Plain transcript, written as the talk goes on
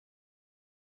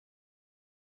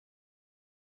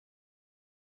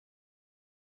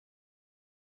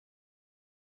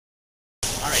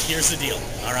here's the deal,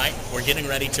 all right? We're getting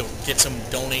ready to get some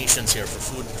donations here for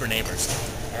food for neighbors,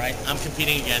 all right? I'm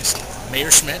competing against Mayor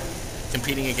Schmidt,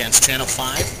 competing against Channel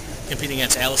 5, competing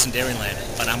against Alice in Dairyland,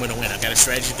 but I'm going to win. I've got a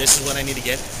strategy. This is what I need to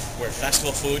get. We're at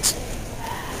Festival Foods.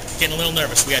 Getting a little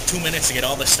nervous. We got 2 minutes to get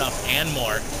all this stuff and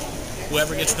more.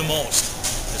 Whoever gets the most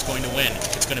is going to win.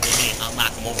 It's going to be me. I'll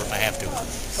knock them over if I have to.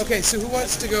 Okay, so who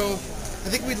wants to go? I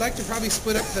think we'd like to probably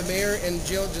split up the mayor and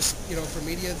Jill, just, you know, for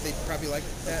media. They'd probably like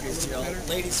that a little bit better.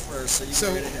 Ladies first, so you So,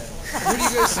 can get ahead. who do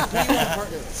you guys, who do you want to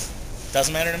partner with?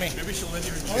 Doesn't matter to me. Maybe she'll let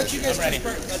you I'll let you guys I'm ready.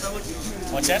 partner.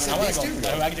 What's that? I want to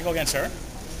go. I get to go against her?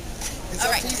 It's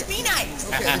All up right, to you just guys. be nice.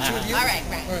 Okay, the two of you? All right,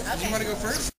 right. All right, do Okay. you want to go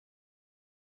first?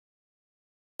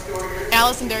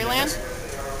 Alice in Dairyland?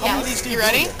 How many of these do You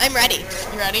ready? I'm ready.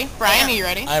 You ready? Brian, are you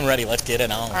ready? I'm ready. Let's get it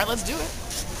on. All right, let's do it.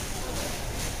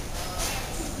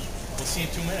 We'll see in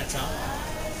 2 minutes, huh?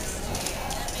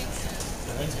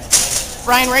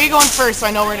 Brian, where are you going first so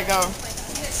I know where to go?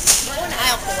 We're going to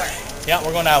aisle 4. Yeah,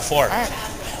 we're going to aisle 4. All right.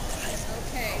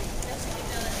 Okay.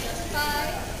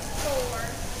 5, 4,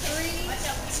 3,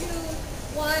 2,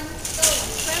 1, go.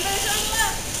 Cranberries on the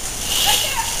left. Right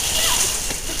there.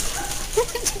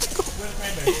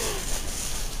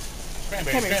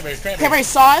 Cranberries. Cranberry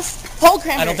sauce? Whole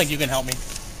cranberries. I don't think you can help me.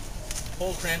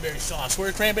 Whole cranberry sauce. Where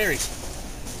are cranberries?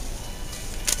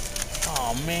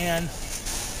 Oh, man.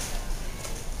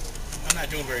 I'm not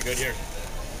doing very good here.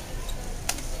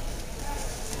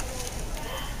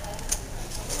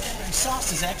 Cranberry sauce,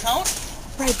 does that count?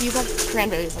 Right, these are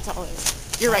cranberries. That's all it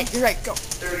is. You're right. Go.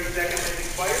 30 seconds to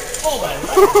expire. Oh, my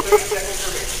God. 30 seconds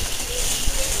remaining.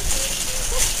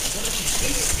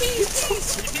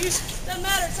 Peas. Doesn't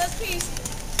matter. It says peas.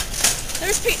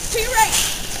 There's peas. To your right.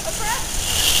 Up front.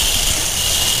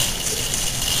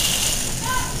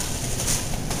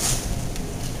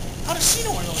 How does she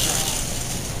know where those are?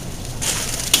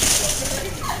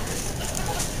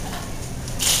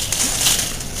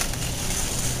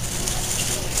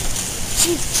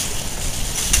 Jeez.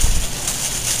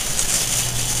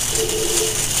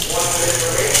 1 minute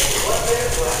remaining. 1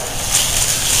 minute left.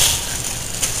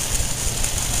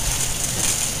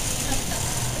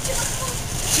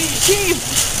 Cheese.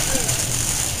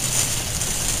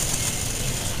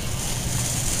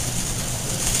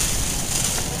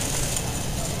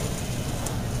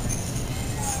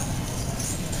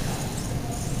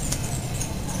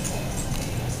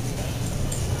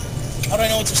 How do I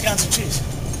know it's Wisconsin cheese?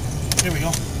 Here we go.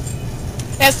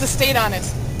 It has the state on it.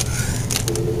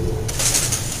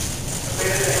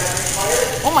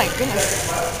 Oh my goodness.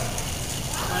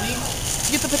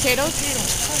 You get the potatoes?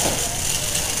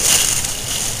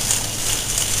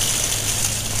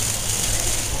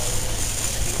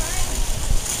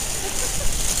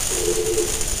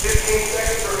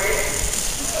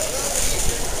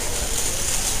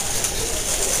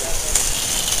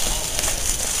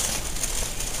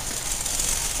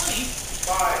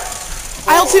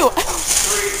 Aisle 2. 3,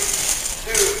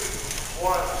 2,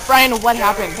 1. Brian, what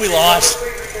happened? We lost.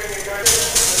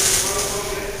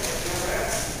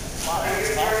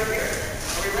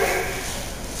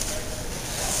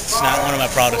 It's not one of my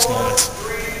proudest moments.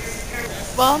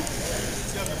 Well,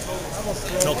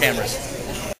 No cameras.